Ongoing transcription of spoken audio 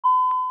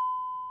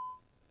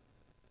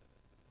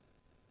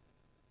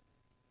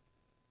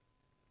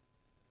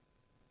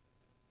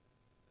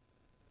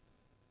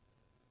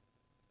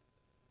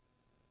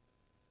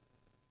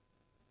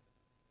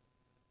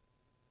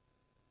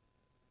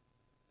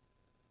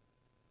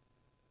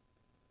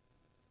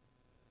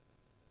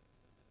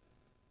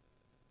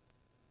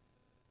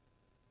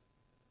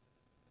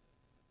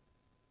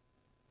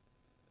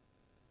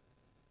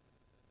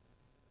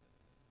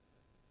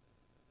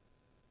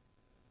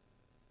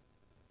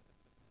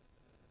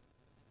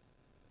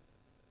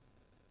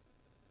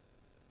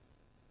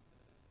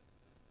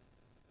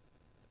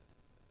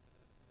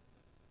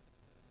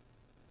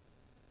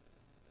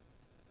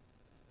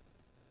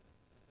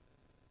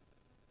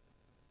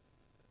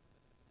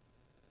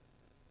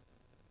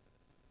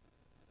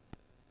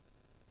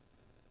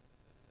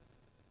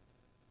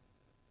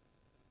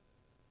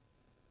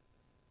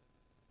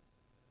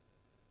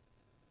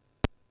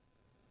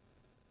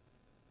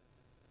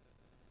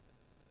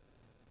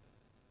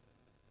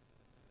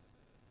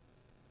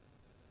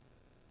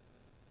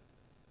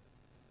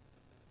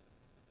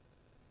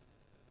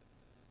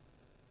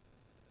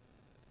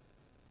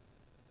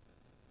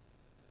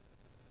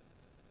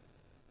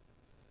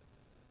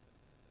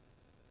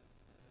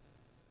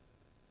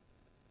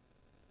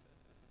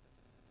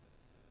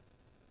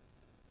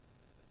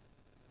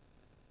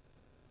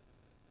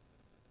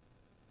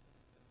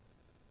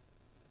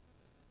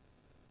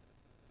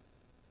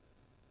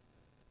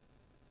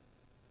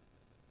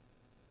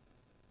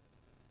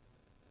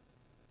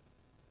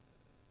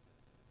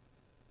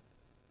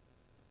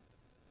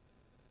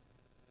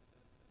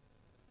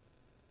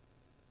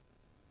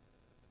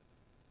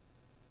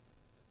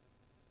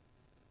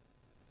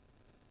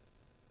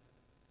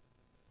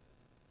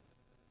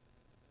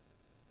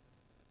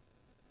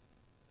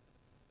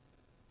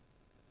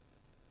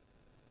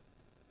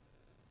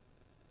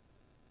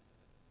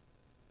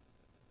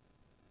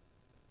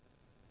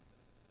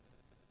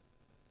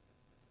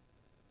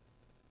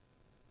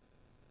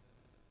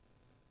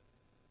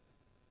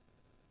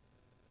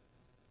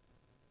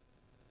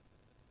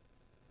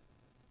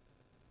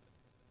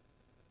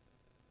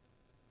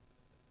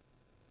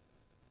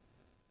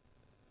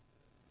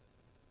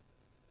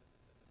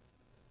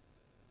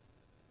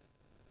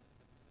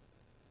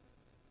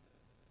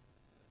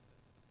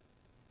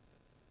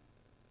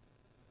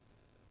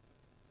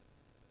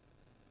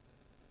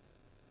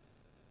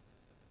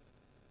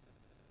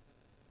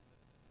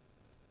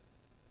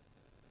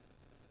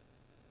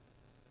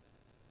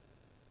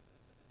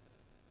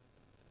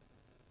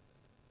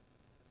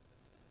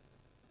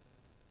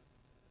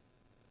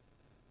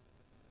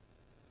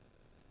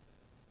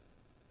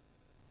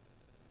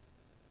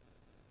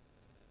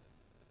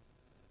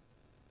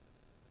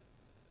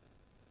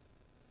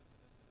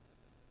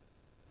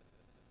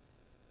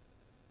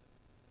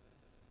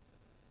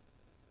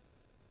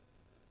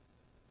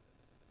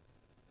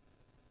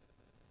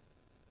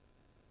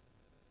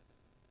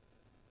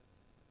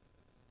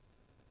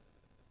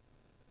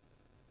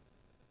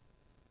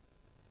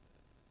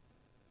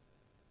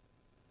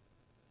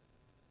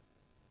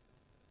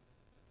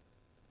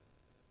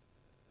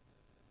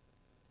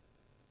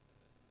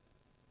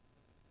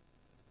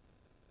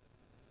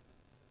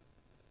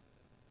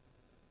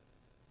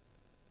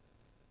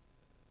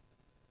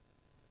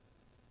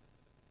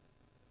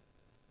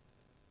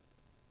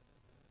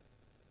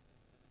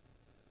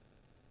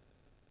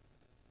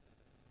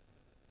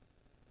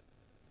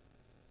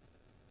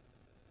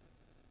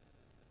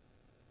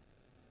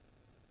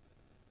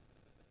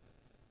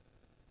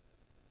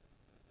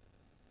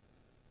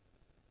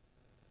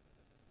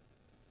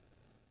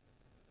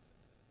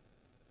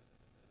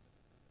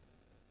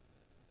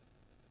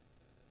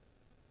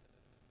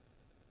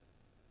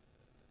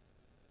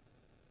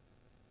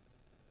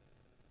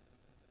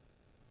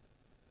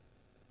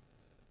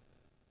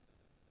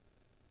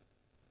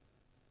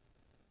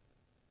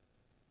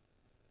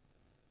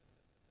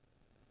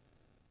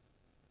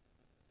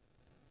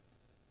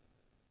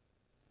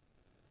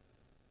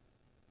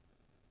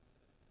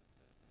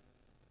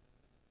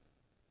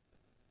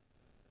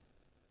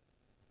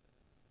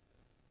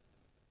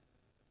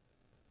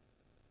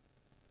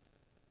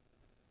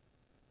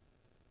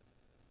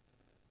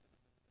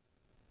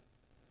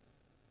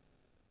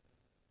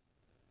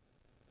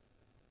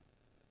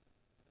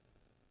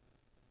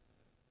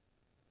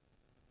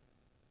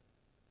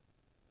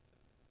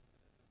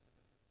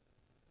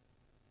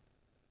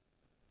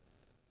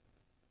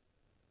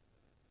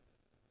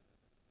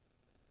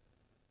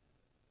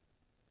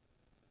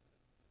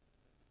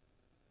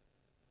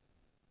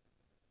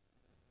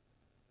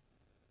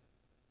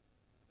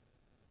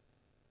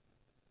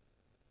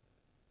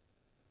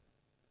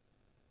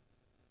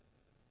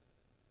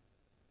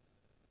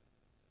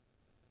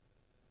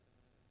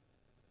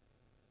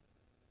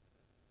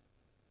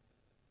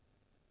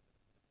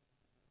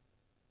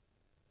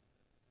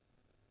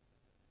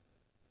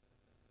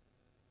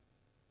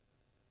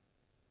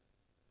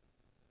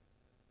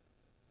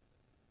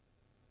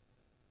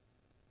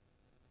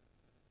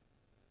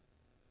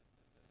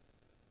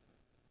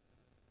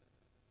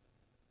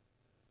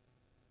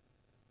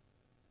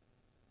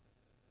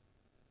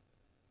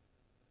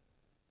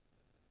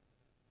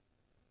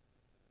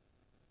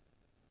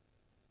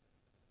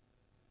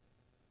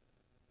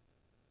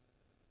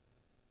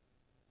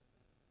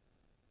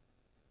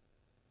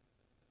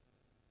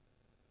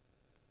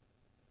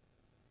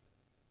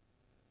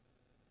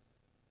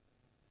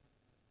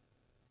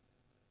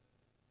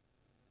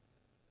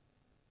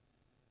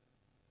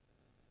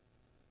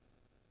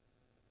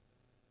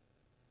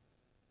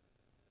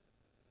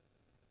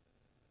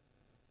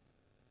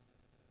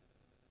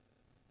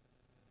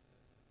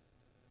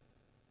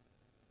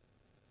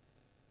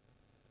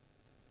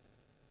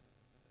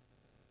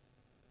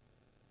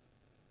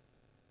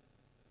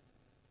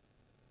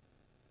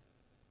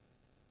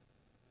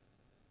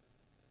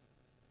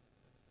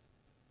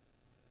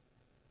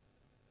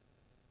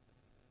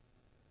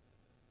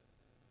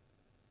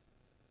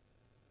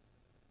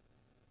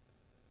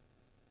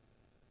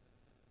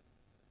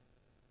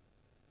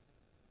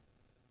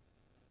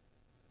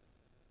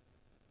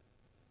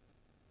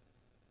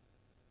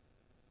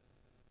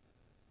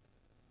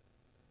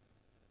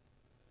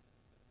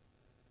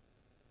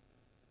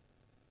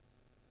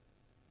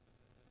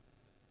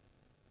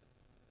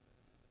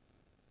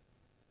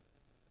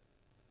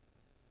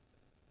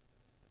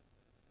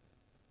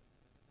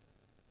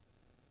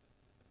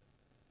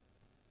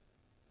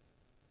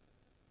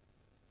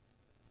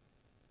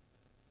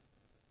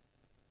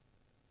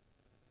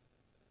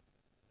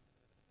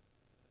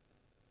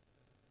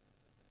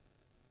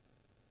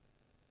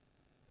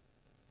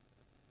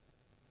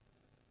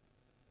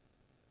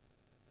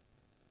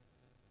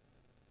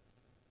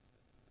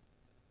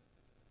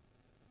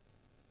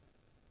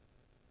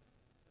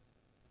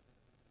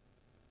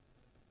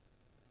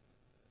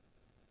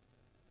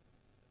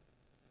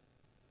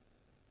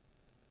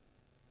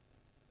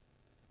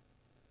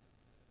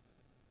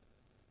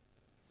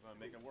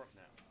Make it work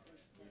now.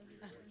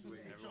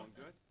 Everyone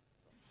good?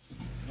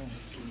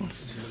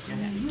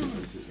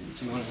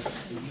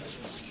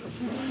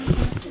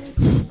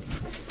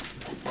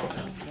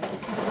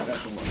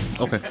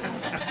 Okay.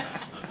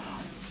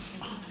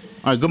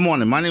 All right, good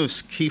morning. My name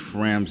is Keith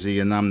Ramsey,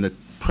 and I'm the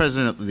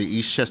president of the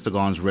Eastchester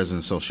Gardens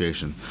Resident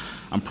Association.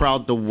 I'm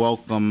proud to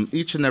welcome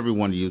each and every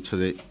one of you to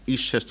the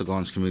Eastchester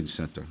Gardens Community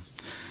Center.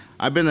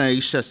 I've been an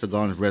Eastchester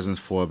Gardens resident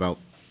for about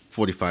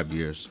 45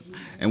 years,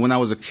 and when I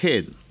was a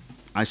kid,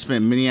 I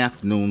spent many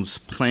afternoons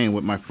playing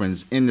with my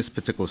friends in this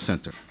particular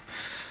center.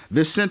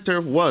 This center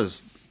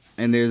was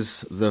and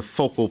is the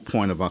focal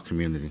point of our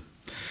community.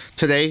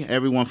 Today,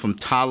 everyone from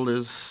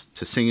toddlers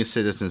to senior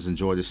citizens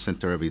enjoy this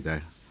center every day.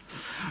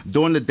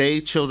 During the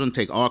day, children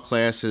take art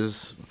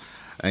classes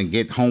and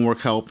get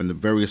homework help and the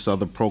various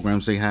other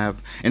programs they have.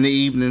 In the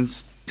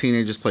evenings,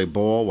 teenagers play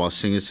ball while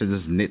senior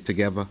citizens knit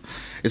together.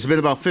 It's been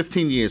about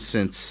 15 years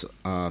since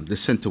the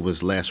center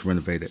was last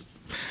renovated.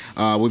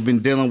 We've been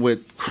dealing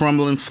with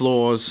crumbling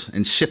floors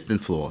and shifting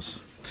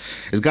floors.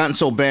 It's gotten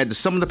so bad that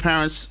some of the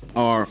parents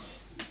are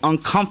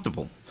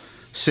uncomfortable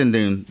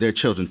sending their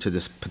children to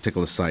this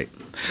particular site.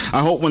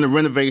 I hope when the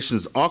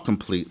renovations are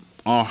complete,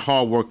 our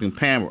hardworking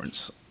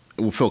parents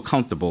will feel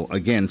comfortable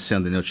again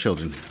sending their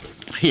children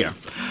here.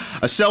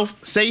 A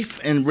safe,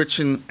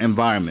 enriching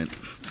environment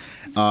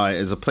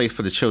is a place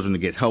for the children to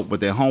get help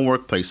with their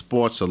homework, play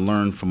sports, or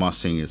learn from our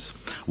seniors,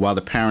 while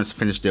the parents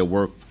finish their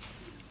work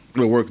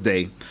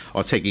day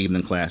or take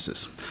evening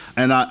classes.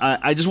 And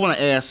I just want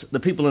to ask the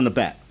people in the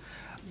back,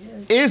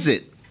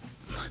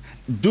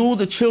 do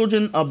the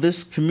children of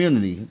this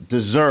community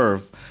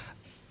deserve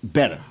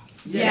better?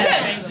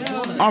 Yes.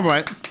 All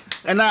right.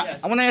 And I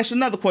want to ask you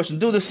another question.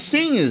 Do the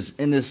seniors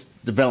in this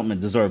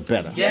development deserve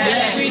better?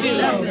 Yes, we do.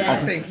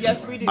 Okay.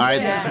 Yes, we do. All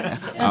right.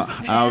 Yes.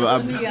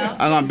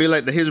 I'm going to be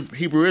like the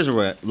Hebrew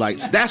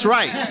Israelites. That's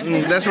right.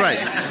 That's right.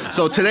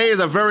 So today is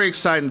a very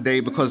exciting day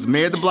because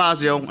Mayor de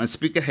Blasio and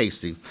Speaker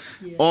Hasty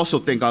also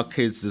think our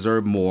kids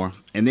deserve more,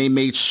 and they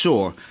made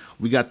sure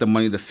we got the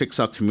money to fix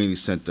our community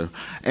center.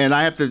 And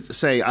I have to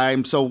say,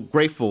 I'm so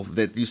grateful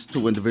that these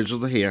two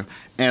individuals are here.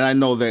 And I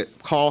know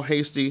that Carl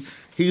Hasty,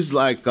 he's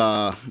like,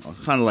 kind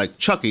of like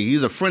Chucky.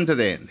 He's a friend to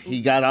them.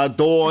 He got our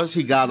doors,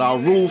 he got our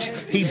roofs,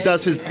 he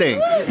does his thing.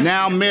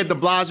 Now Mayor de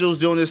Blasio's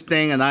doing his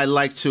thing, and I'd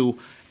like to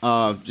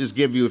just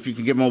give you, if you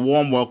can give him a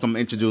warm welcome,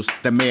 introduce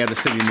the Mayor of the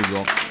City of New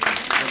York.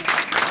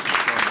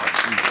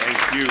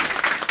 Thank you.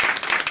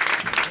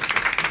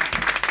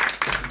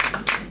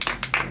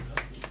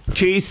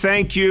 Keith,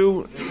 thank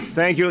you.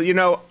 Thank you. You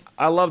know,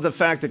 I love the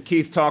fact that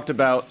Keith talked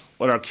about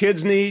what our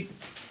kids need,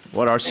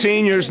 what our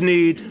seniors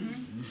need,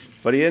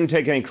 but he didn't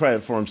take any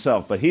credit for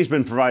himself. But he's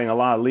been providing a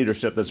lot of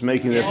leadership that's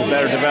making this a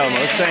better development.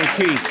 Let's thank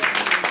Keith.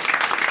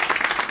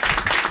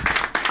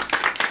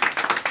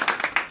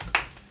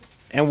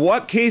 And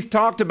what Keith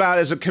talked about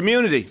is a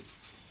community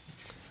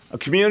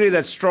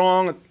that's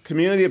strong, a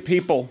community of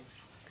people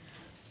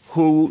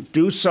who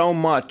do so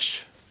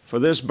much for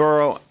this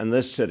borough and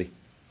this city.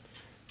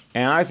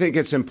 And I think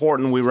it's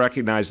important we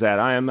recognize that.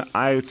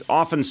 I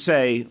often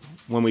say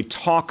when we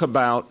talk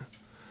about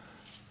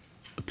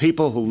the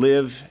people who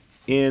live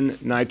in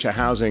NYCHA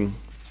housing,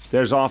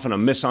 there's often a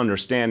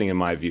misunderstanding in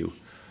my view.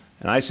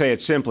 And I say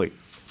it simply,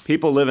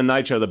 people who live in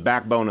NYCHA are the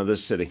backbone of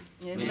this city.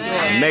 And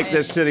make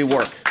this city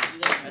work.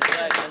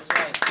 That's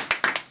right.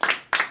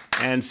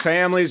 And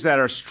families that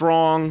are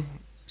strong,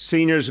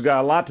 seniors who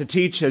got a lot to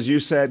teach, as you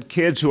said,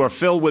 kids who are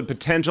filled with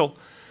potential,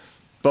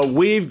 but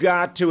we've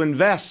got to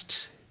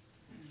invest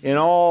in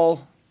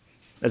all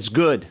that's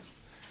good.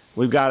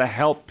 We've got to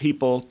help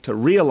people to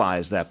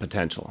realize that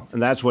potential,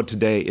 and that's what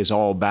today is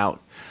all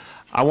about.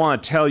 I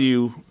want to tell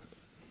you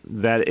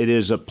that it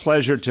is a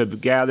pleasure to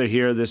gather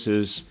here. This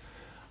is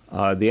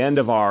the end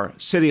of our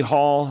City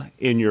Hall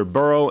in your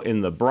borough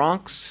in the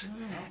Bronx,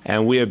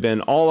 and we have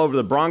been all over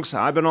the Bronx.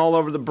 I've been all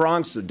over the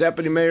Bronx, the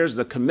deputy mayors,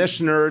 the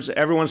commissioners,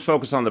 everyone's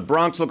focused on the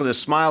Bronx. Look at the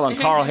smile on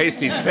Carl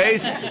Hasty's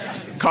face.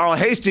 Carl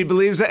Hasty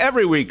believes that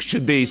every week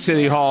should be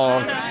City Hall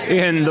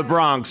in the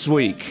Bronx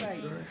week.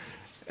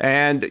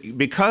 And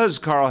because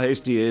Carl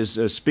Hasty is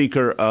a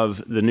Speaker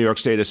of the New York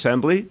State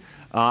Assembly,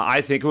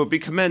 I think it would be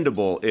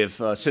commendable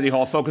if City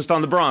Hall focused on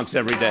the Bronx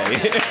every day.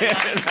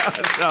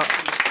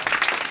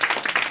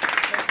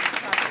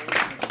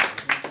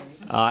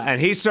 And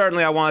he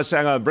certainly, I want to say,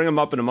 I'm going to bring him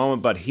up in a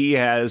moment, but he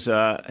has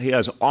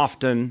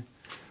often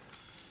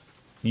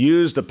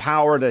used the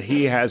power that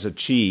he has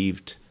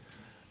achieved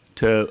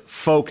to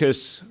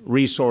focus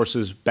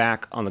resources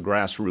back on the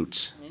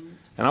grassroots.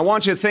 And I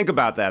want you to think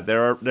about that.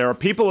 There are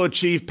people who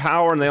achieve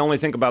power and they only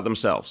think about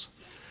themselves.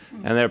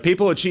 And there are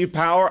people who achieve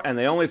power and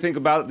they only think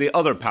about the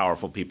other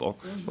powerful people.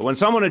 But when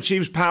someone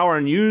achieves power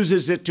and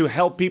uses it to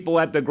help people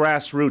at the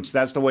grassroots,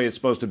 that's the way it's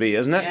supposed to be,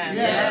 isn't it?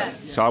 Yes.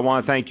 So I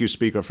want to thank you,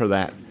 Speaker, for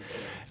that.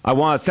 I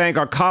want to thank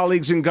our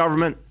colleagues in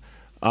government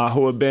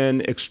who have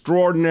been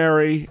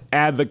extraordinary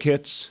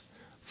advocates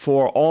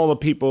for all the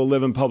people who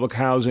live in public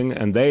housing,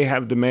 and they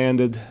have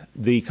demanded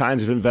the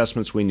kinds of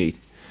investments we need.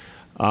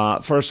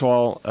 First of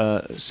all,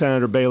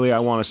 Senator Bailey, I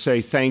want to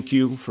say thank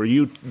you for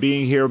you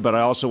being here, but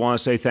I also want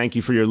to say thank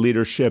you for your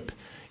leadership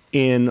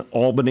in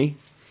Albany.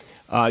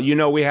 You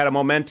know, we had a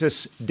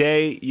momentous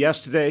day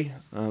yesterday,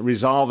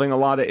 resolving a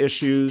lot of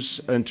issues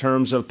in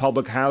terms of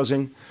public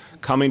housing,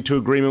 coming to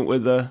agreement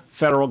with the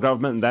federal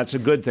government, and that's a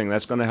good thing.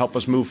 That's going to help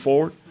us move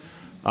forward.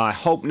 I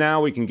hope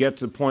now we can get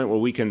to the point where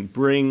we can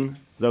bring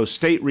those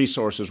state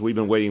resources we've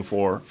been waiting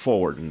for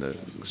forward. And the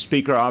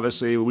Speaker,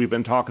 obviously, we've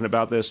been talking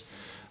about this.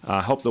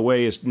 I hope the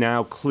way is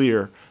now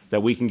clear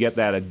that we can get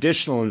that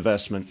additional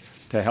investment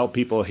to help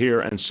people here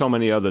and so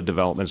many other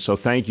developments. So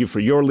thank you for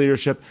your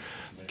leadership.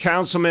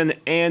 Councilman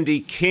Andy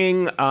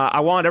King,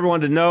 I want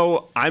everyone to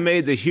know I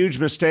made the huge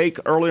mistake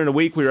earlier in the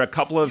week. We were at a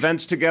couple of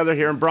events together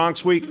here in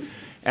Bronx Week,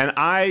 and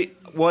I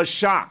was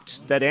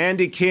shocked that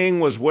Andy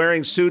King was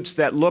wearing suits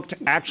that looked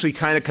actually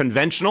kind of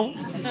conventional.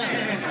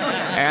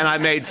 And I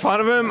made fun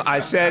of him. I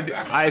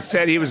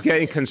said he was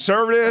getting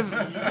conservative.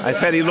 I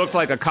said he looked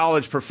like a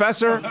college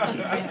professor.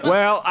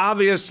 Well,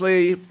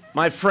 obviously,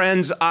 my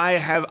friends, I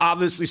have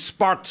obviously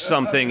sparked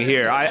something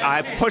here.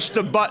 I pushed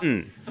a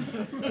button.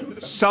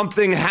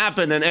 Something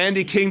happened, and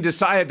Andy King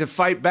decided to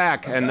fight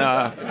back, and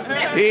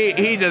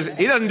he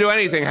doesn't do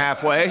anything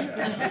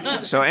halfway.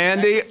 So,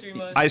 Andy,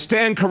 I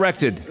stand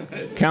corrected,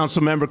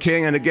 Councilmember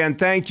King, and again,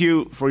 thank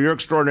you for your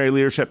extraordinary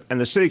leadership. And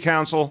the City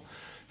Council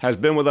has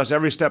been with us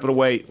every step of the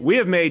way. We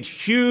have made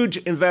huge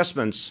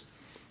investments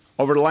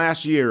over the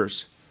last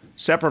years,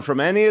 separate from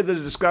any of the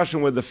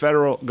discussion with the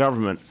federal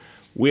government.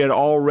 We had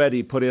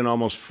already put in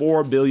almost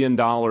 $4 billion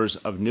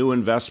of new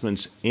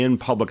investments in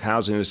public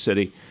housing in the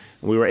city.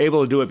 We were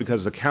able to do it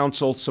because the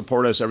council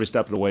supported us every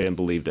step of the way and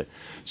believed it.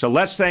 So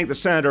let's thank the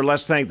senator,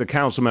 let's thank the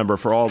council member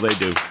for all they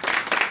do.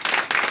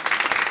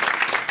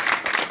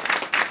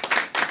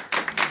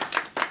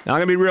 Now, I'm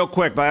going to be real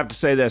quick, but I have to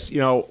say this. You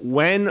know,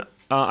 when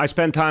I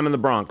spend time in the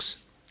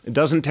Bronx, it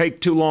doesn't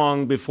take too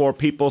long before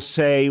people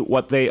say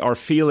what they are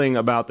feeling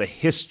about the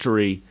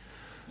history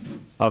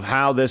of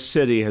how this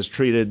city has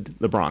treated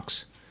the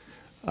Bronx.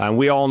 And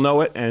we all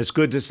know it, and it's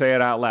good to say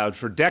it out loud.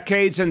 For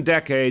decades and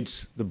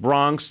decades, the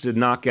Bronx did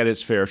not get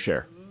its fair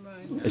share.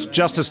 It's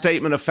just a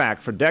statement of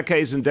fact. For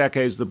decades and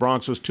decades, the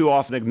Bronx was too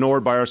often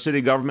ignored by our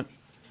city government.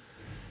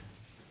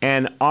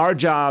 And our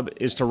job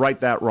is to right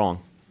that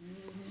wrong.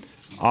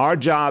 Our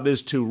job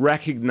is to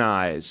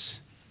recognize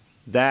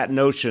that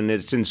notion.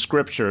 It's in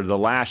Scripture, the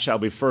last shall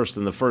be first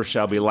and the first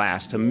shall be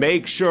last, to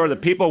make sure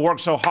that people who work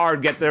so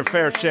hard get their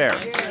fair share.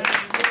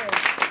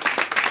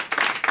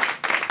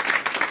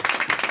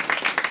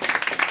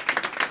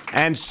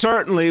 And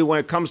certainly when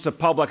it comes to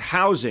public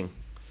housing,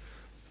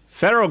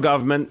 federal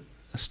government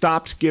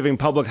stopped giving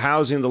public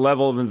housing the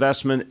level of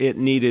investment it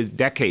needed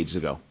decades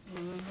ago.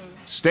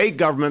 State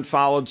government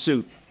followed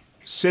suit.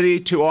 City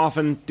too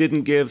often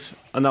didn't give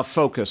enough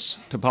focus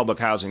to public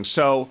housing.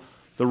 So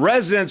the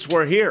residents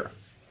were here,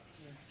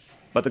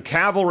 but the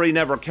cavalry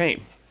never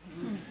came.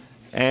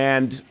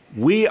 And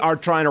we are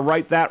trying to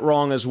right that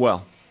wrong as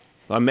well.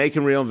 By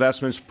making real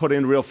investments,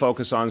 putting real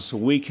focus on so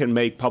we can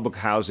make public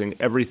housing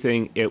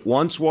everything it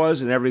once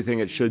was and everything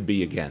it should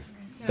be again.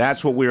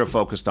 That's what we are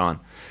focused on.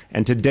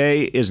 And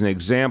today is an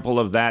example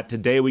of that.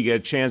 Today we get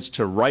a chance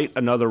to right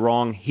another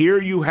wrong. Here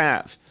you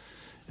have,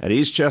 at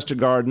Eastchester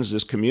Gardens,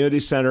 this community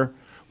center,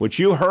 which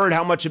you heard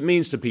how much it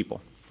means to people.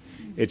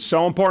 It's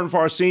so important for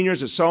our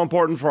seniors. It's so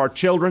important for our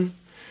children.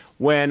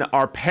 When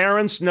our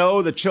parents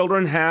know the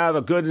children have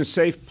a good and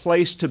safe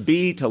place to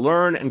be, to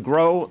learn and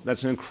grow,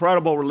 that's an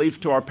incredible relief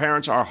to our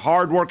parents, our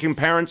hardworking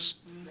parents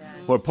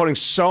who are putting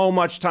so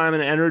much time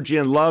and energy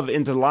and love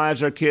into the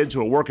lives of our kids, who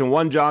are working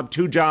one job,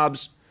 two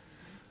jobs.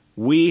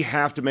 We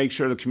have to make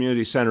sure the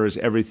community center is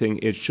everything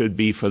it should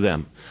be for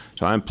them.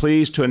 So I'm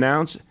pleased to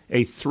announce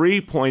a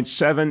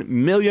 $3.7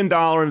 million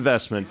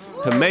investment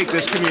to make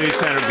this community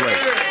center great.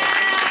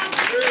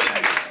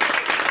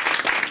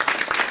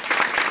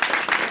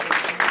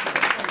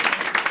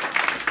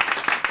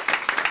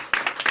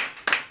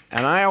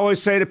 And I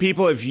always say to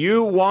people, if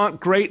you want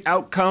great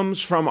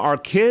outcomes from our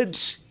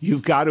kids,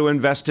 you've got to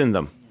invest in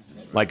them,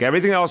 like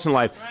everything else in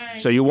life.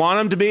 So you want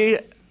them to be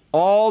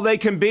all they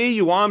can be.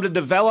 You want them to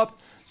develop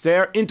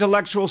their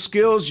intellectual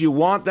skills. You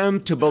want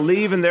them to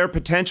believe in their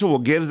potential. We'll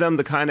give them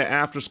the kind of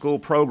after-school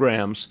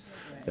programs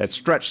that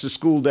stretch the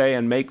school day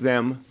and make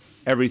them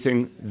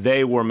everything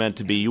they were meant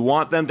to be. You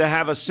want them to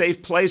have a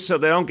safe place so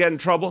they don't get in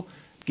trouble.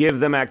 Give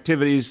them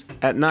activities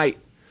at night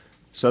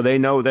so they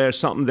know there's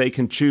something they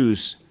can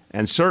choose.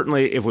 And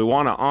certainly, if we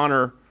want to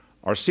honor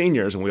our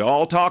seniors, and we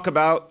all talk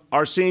about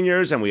our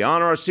seniors, and we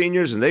honor our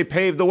seniors, and they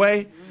paved the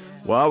way,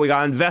 well, we got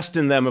to invest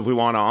in them if we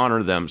want to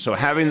honor them. So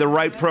having the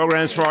right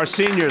programs for our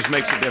seniors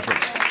makes a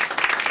difference.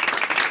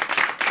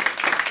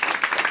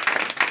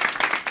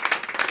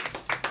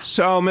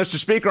 So, Mr.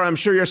 Speaker, I'm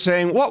sure you're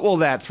saying, what will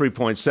that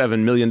 $3.7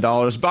 million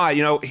buy?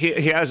 You know,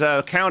 he has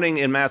accounting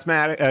in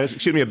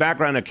mathematics, a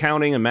background in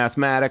accounting and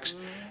mathematics.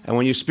 And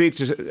when you speak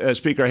to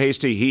Speaker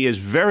Hastie, he is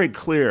very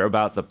clear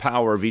about the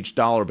power of each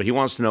dollar, but he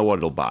wants to know what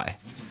it'll buy.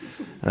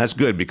 And that's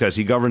good because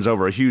he governs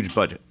over a huge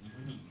budget.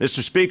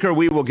 Mr. Speaker,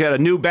 we will get a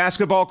new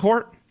basketball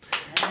court.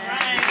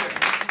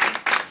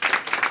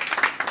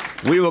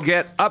 We will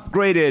get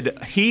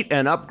upgraded heat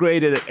and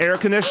upgraded air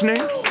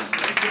conditioning,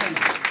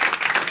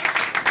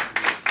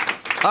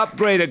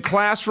 upgraded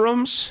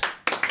classrooms,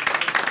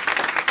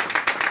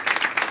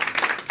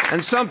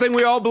 and something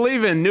we all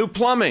believe in, new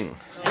plumbing.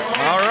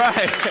 All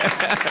right.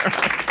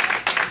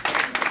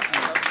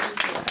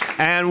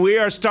 And we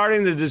are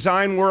starting the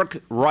design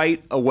work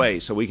right away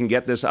so we can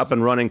get this up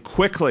and running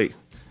quickly.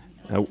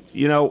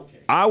 You know,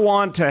 I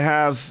want to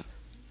have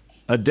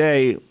a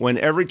day when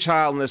every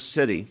child in this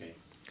city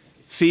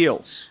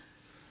feels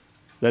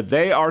that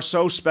they are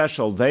so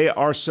special, they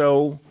are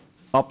so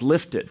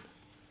uplifted,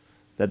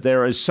 that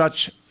there is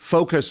such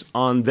focus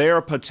on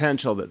their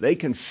potential that they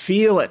can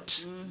feel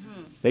it.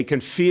 They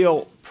can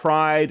feel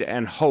pride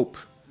and hope.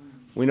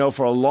 We know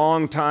for a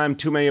long time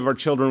too many of our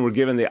children were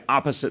given the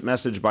opposite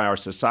message by our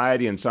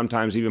society and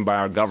sometimes even by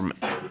our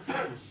government.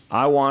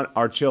 I want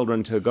our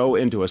children to go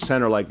into a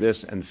center like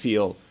this and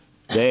feel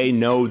they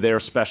know they're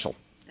special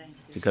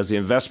because the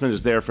investment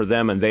is there for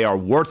them and they are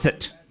worth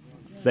it.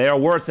 They are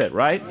worth it,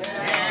 right?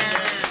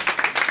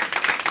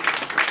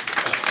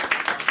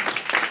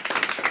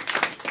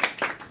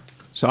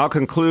 So I'll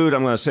conclude.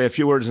 I'm going to say a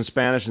few words in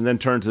Spanish and then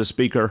turn to the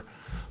speaker.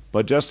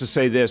 But just to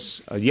say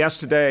this,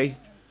 yesterday,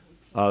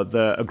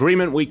 the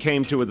agreement we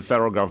came to with the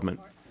federal government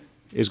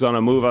is going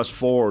to move us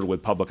forward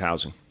with public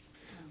housing.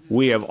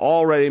 We have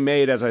already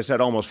made, as I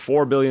said, almost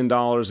 $4 billion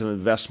in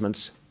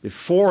investments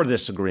before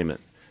this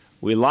agreement.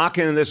 We lock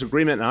in this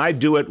agreement, and I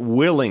do it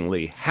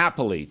willingly,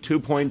 happily,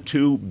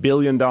 $2.2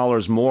 billion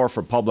more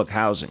for public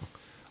housing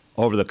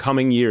over the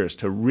coming years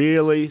to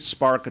really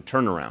spark a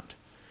turnaround.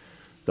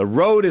 The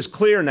road is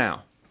clear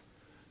now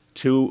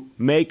to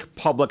make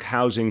public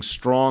housing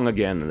strong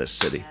again in this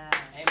city.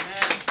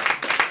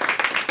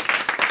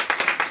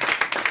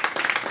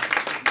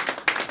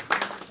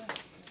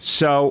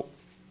 So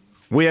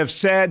we have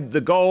said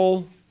the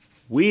goal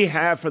we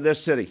have for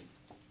this city,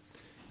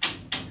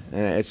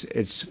 and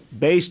it's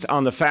based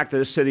on the fact that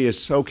this city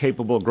is so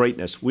capable of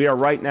greatness. We are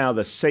right now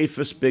the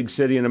safest big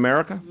city in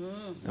America,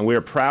 and we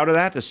are proud of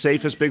that, the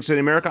safest big city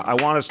in America. I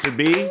want us to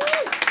be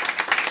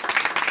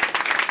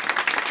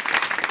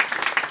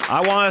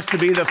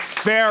the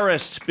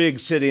fairest big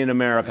city in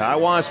America. I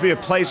want us to be a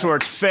place where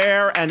it's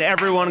fair and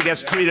everyone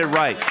gets treated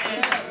right.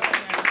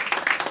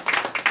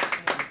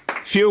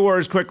 Few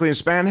words quickly in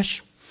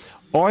Spanish.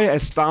 Hoy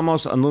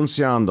estamos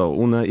anunciando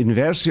una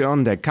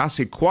inversión de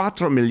casi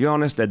 $4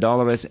 millones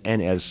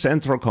en el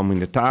centro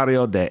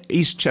comunitario de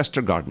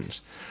Eastchester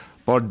Gardens.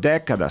 Por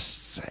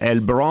décadas, el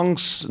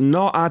Bronx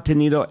no ha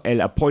tenido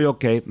el apoyo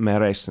que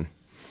merecen.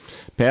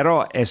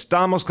 Pero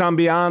estamos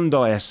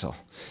cambiando eso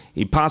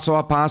y paso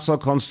a paso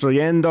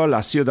construyendo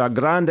la ciudad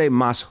grande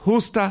más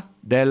justa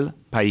del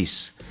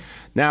país.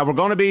 Now, we're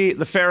going to be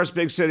the fairest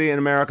big city in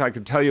America. I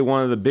can tell you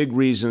one of the big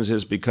reasons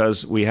is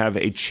because we have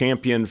a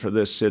champion for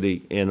this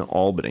city in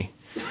Albany.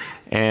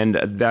 And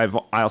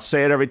I'll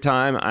say it every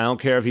time. I don't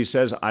care if he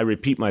says I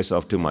repeat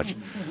myself too much.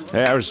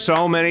 There are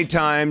so many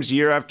times,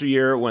 year after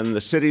year, when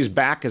the city's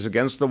back is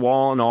against the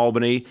wall in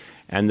Albany,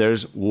 and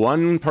there's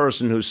one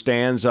person who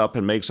stands up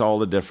and makes all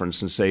the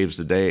difference and saves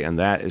the day, and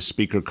that is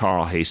Speaker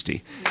Carl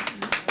Hastie.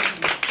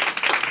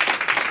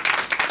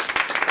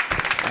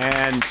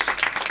 And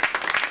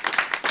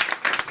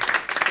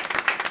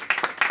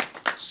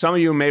some of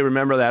you may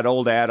remember that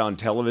old ad on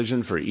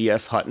television for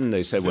E.F. Hutton.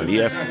 They said when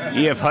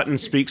E.F. Hutton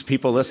speaks,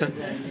 people listen.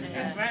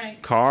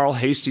 Carl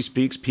Hastie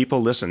speaks, people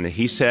listen.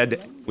 He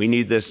said, we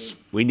need this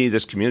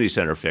community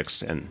center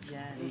fixed. And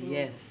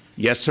Yes.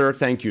 yes, sir.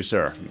 Thank you,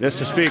 sir.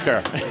 Mr.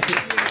 Speaker.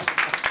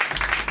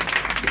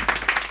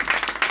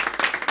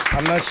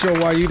 I'm not sure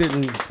why you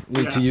didn't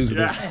need to use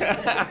this.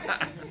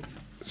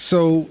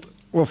 So,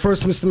 well,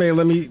 first, Mr. Mayor,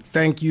 let me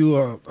thank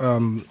you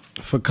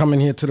for coming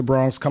here to the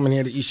Bronx, coming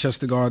here to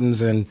Eastchester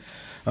Gardens, and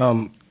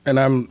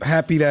I'm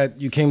happy that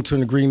you came to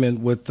an agreement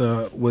with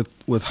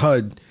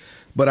HUD.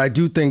 But I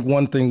do think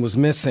one thing was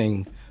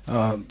missing.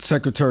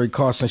 Secretary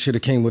Carson should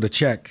have came with a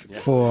check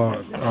for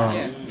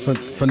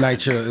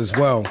NYCHA as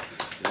well.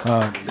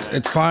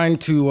 It's fine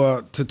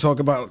to talk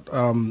about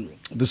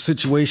the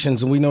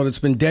situations, and we know that it's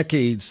been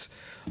decades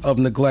of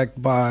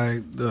neglect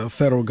by the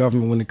federal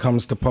government when it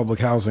comes to public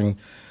housing.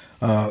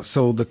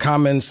 So the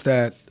comments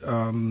that,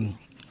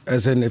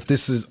 as in if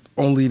this is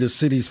only the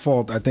city's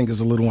fault, I think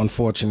is a little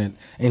unfortunate,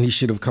 and he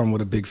should have come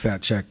with a big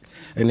fat check.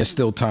 And there's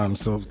still time.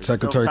 So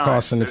Secretary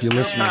Carson, if you're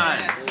listening.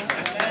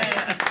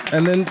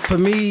 And then for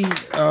me,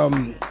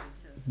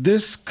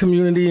 this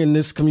community and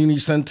this community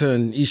center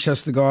in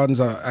Eastchester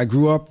Gardens, I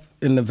grew up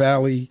in the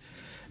Valley,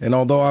 and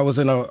although I was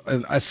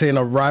in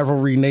a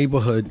rivalry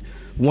neighborhood,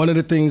 one of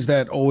the things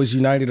that always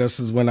united us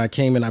is when I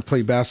came and I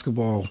played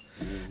basketball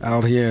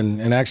out here,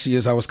 and actually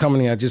as I was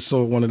coming here, I just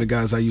saw one of the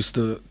guys I used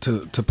to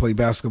play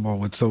basketball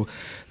with. So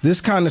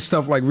this kind of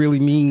stuff like really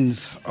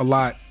means a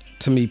lot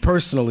to me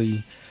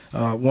personally.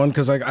 One,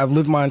 because I've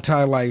lived my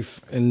entire life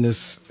in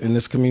this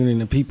community,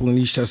 and the people in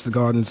Eastchester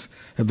Gardens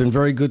have been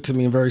very good to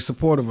me and very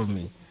supportive of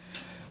me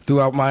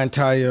throughout my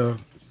entire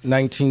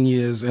 19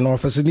 years in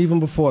office, and even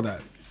before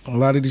that. A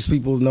lot of these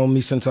people have known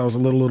me since I was a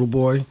little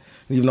boy,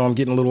 Even though I'm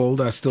getting a little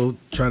older, I still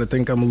try to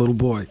think I'm a little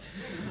boy.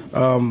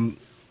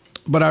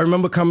 But I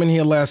remember coming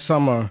here last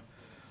summer,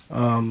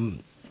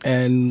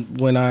 and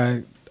when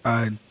I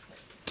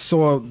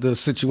saw the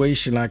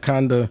situation,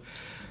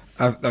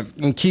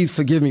 and Keith,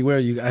 forgive me, where are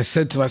you? I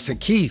said to him, I said,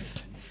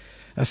 Keith,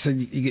 I said,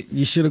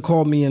 you should have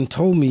called me and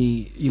told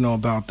me,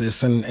 about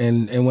this.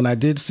 And when I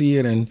did see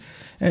it, and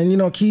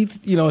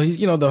Keith,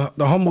 the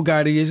humble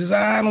guy that he is, he says,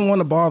 I don't want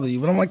to bother you.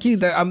 But I'm like, Keith,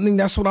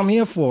 that's what I'm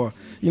here for.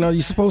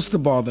 You're supposed to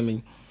bother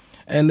me.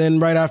 And then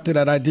right after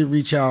that, I did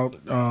reach out,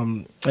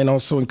 and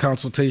also in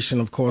consultation,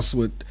 of course,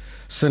 with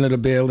Senator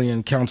Bailey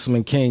and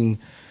Councilman King.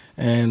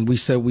 And we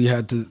said we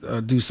had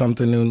to do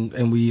something,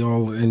 and we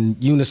all in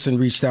unison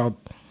reached out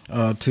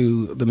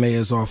to the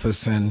mayor's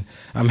office. And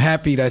I'm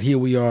happy that here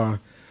we are,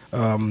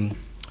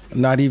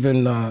 not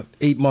even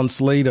 8 months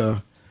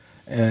later,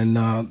 and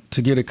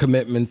to get a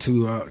commitment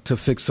to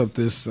fix up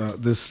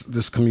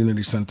this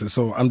community center.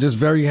 So I'm just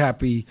very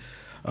happy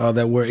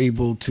that we're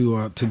able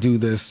to do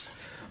this.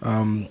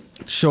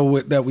 Show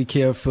it that we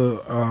care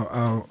for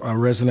our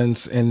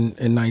residents in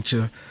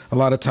NYCHA. A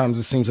lot of times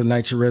it seems that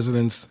NYCHA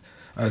residents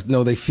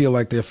know they feel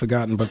like they're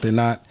forgotten, but they're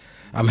not.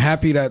 I'm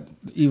happy that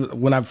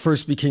when I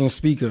first became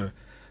speaker,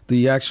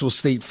 the actual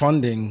state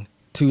funding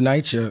to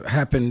NYCHA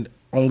happened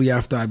only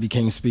after I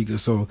became speaker.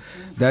 So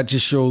that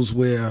just shows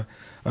where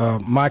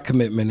my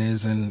commitment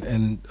is,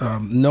 and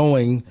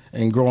knowing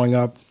and growing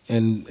up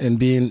and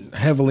being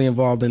heavily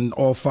involved in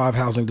all 5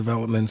 housing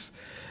developments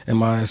in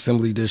my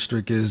assembly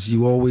district is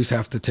you always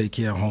have to take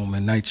care of home,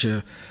 and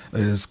NYCHA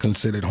is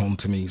considered home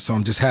to me. So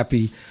I'm just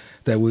happy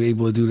that we're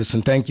able to do this.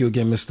 And thank you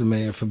again, Mr.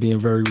 Mayor, for being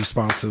very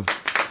responsive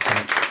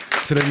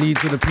to the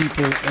needs of the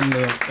people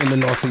in the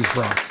Northeast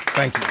Bronx.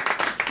 Thank you.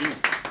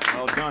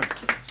 Well done.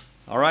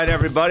 All right,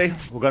 everybody,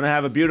 we're going to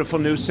have a beautiful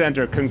new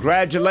center.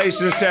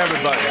 Congratulations to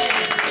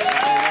everybody.